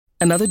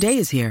Another day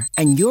is here,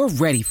 and you're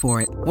ready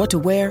for it. What to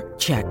wear?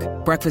 Check.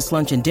 Breakfast,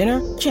 lunch, and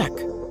dinner? Check.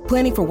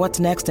 Planning for what's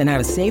next and how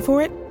to save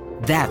for it?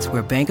 That's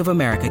where Bank of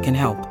America can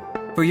help.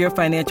 For your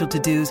financial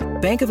to-dos,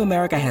 Bank of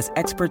America has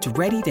experts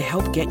ready to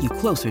help get you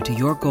closer to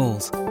your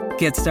goals.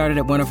 Get started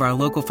at one of our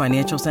local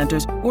financial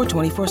centers or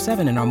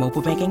 24/7 in our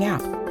mobile banking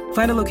app.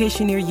 Find a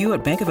location near you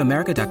at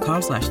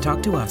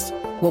bankofamerica.com/talktous.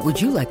 What would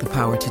you like the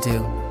power to do?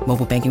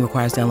 Mobile banking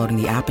requires downloading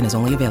the app and is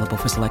only available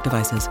for select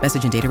devices.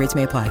 Message and data rates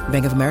may apply.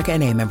 Bank of America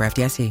N.A., member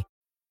FDIC.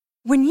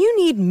 When you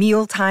need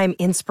mealtime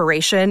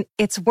inspiration,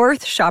 it's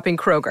worth shopping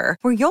Kroger,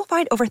 where you'll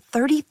find over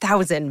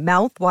 30,000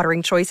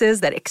 mouth-watering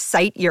choices that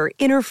excite your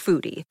inner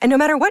foodie. And no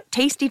matter what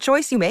tasty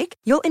choice you make,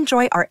 you'll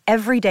enjoy our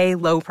everyday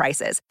low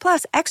prices,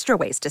 plus extra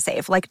ways to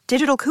save, like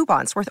digital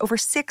coupons worth over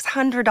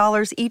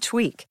 $600 each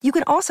week. You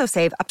can also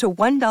save up to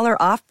 $1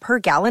 off per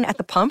gallon at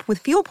the pump with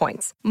fuel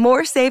points.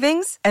 More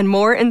savings and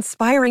more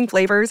inspiring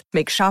flavors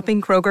make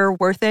shopping Kroger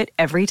worth it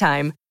every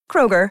time.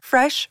 Kroger,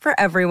 fresh for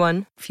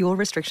everyone. Fuel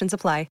restrictions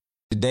apply.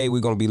 Today,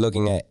 we're going to be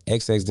looking at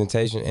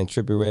XXXTentacion and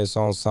Trippie Redd's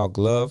song Talk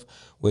Love,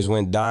 which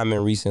went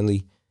diamond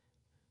recently.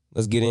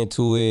 Let's get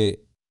into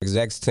it.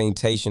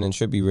 XXXTentacion and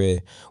Trippie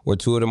Redd were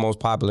two of the most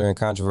popular and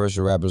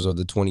controversial rappers of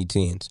the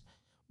 2010s.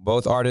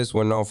 Both artists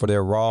were known for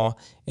their raw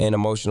and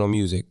emotional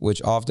music,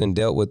 which often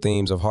dealt with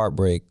themes of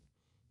heartbreak,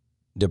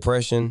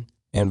 depression,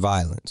 and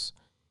violence.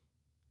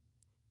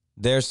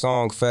 Their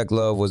song Fake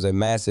Love was a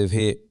massive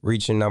hit,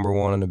 reaching number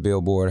 1 on the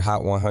Billboard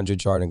Hot 100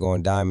 chart and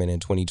going diamond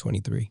in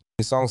 2023.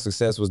 The song's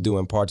success was due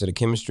in part to the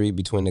chemistry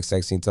between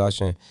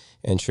XXXTentacion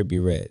and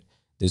Trippie Redd.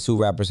 The two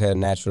rappers had a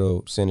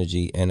natural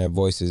synergy and their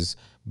voices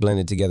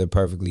blended together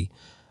perfectly.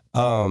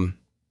 The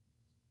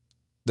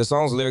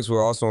song's lyrics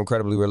were also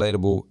incredibly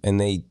relatable, and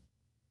they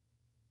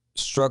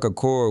struck a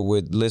chord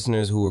with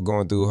listeners who were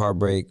going through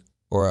heartbreak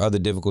or other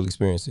difficult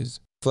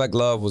experiences. Fake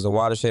Love was a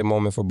watershed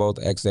moment for both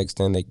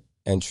XXXTentacion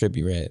and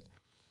Trippie Redd.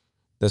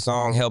 The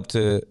song helped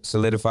to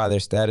solidify their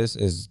status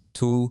as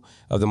two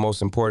of the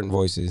most important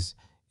voices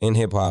in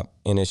hip-hop,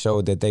 and it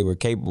showed that they were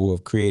capable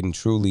of creating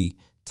truly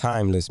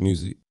timeless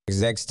music.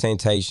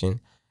 XXXTentacion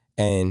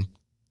and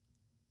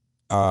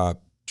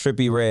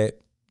Trippie Redd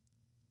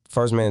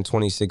first met in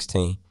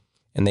 2016,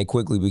 and they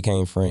quickly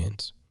became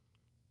friends.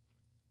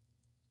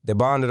 They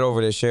bonded over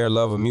their shared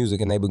love of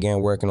music, and they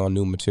began working on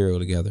new material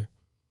together.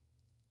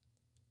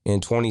 In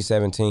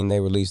 2017, they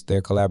released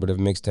their collaborative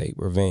mixtape,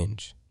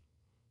 Revenge.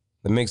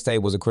 The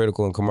mixtape was a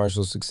critical and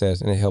commercial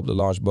success, and it helped to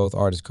launch both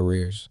artists'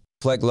 careers.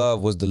 Fake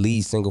Love was the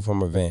lead single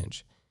from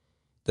Revenge.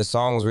 The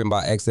song was written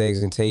by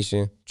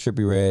XXXTentacion,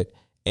 Trippie Redd,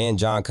 and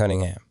John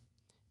Cunningham.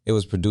 It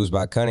was produced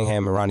by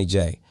Cunningham and Ronnie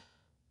J.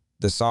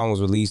 The song was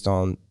released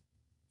on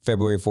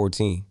February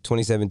 14,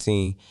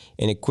 2017,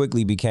 and it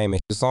quickly became a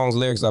hit. The song's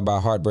lyrics are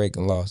about heartbreak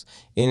and loss.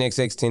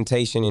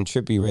 XXXTentacion and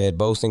Trippie Redd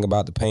both sing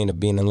about the pain of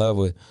being in love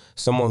with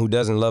someone who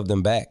doesn't love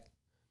them back.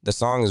 The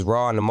song is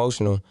raw and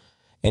emotional,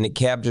 and it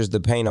captures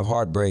the pain of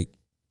heartbreak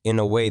in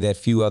a way that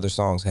few other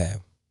songs have.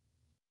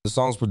 The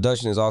song's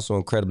production is also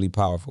incredibly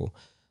powerful.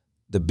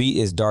 The beat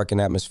is dark and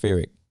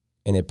atmospheric,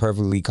 and it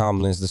perfectly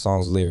complements the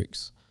song's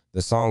lyrics.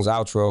 The song's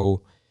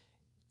outro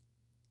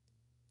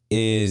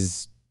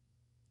is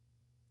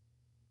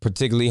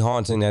particularly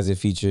haunting as it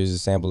features a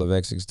sample of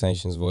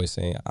XXXTentacion's voice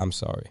saying, "I'm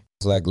sorry."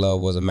 Fake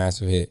Love was a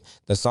massive hit.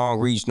 The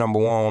song reached number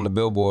 1 on the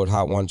Billboard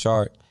Hot 1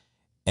 chart,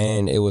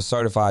 and it was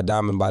certified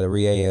diamond by the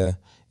RIAA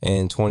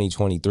in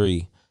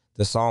 2023.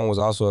 The song was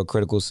also a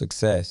critical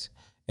success,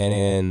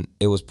 and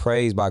it was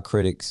praised by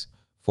critics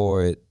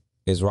for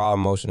its raw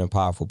emotion and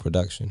powerful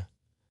production.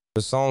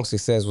 The song's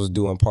success was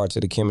due in part to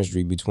the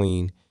chemistry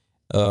between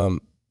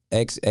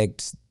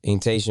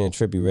XXXTentacion and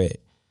Trippie Redd.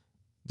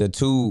 The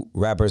two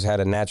rappers had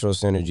a natural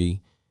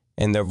synergy,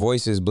 and their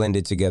voices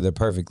blended together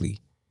perfectly.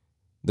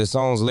 The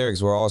song's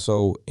lyrics were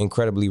also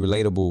incredibly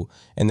relatable,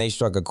 and they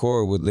struck a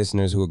chord with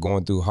listeners who were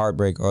going through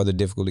heartbreak or other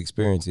difficult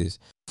experiences.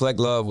 Fake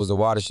Love was a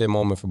watershed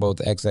moment for both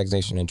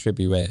XXXTentacion and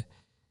Trippie Redd.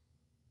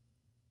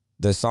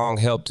 The song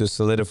helped to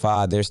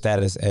solidify their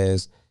status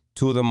as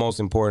two of the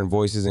most important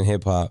voices in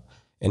hip-hop,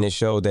 and it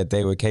showed that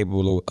they were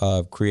capable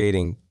of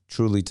creating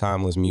truly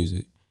timeless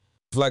music.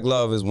 Fake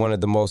Love is one of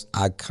the most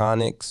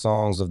iconic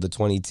songs of the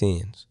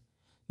 2010s.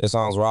 The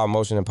song's raw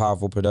emotion and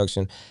powerful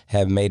production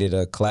have made it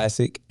a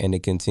classic, and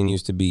it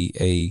continues to be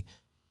a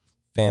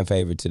fan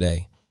favorite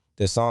today.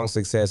 The song's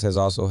success has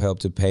also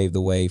helped to pave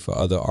the way for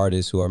other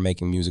artists who are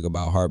making music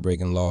about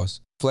heartbreak and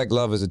loss. Fake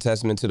Love is a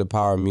testament to the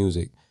power of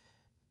music.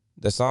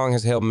 The song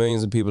has helped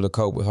millions of people to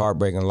cope with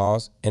heartbreak and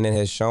loss, and it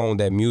has shown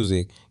that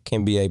music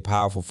can be a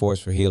powerful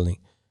force for healing.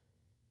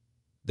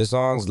 The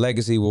song's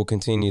legacy will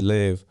continue to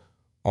live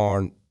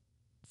on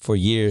for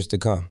years to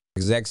come.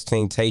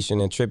 XXXTentacion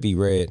and Trippie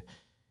Redd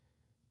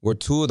were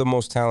two of the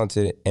most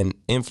talented and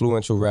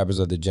influential rappers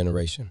of the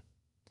generation.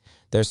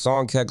 Their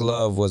song Fake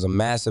Love was a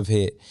massive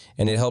hit,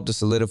 and it helped to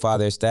solidify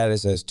their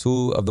status as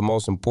two of the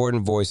most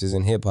important voices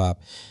in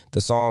hip-hop. The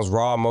song's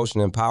raw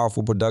emotion and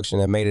powerful production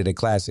have made it a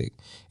classic,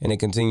 and it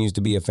continues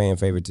to be a fan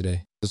favorite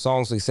today. The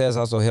song's success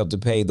also helped to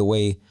pave the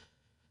way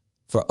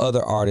for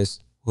other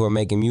artists who are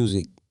making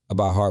music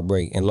about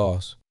heartbreak and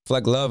loss.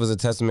 Reflect Love is a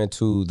testament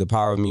to the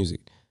power of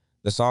music.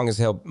 The song has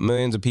helped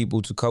millions of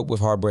people to cope with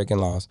heartbreak and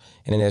loss,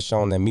 and it has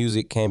shown that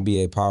music can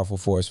be a powerful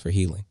force for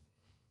healing.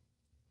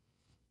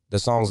 The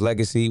song's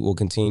legacy will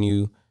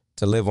continue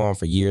to live on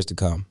for years to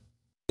come.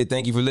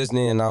 Thank you for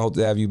listening, and I hope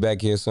to have you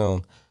back here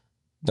soon.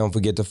 Don't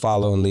forget to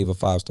follow and leave a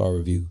 5-star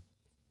review.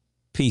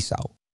 Peace out.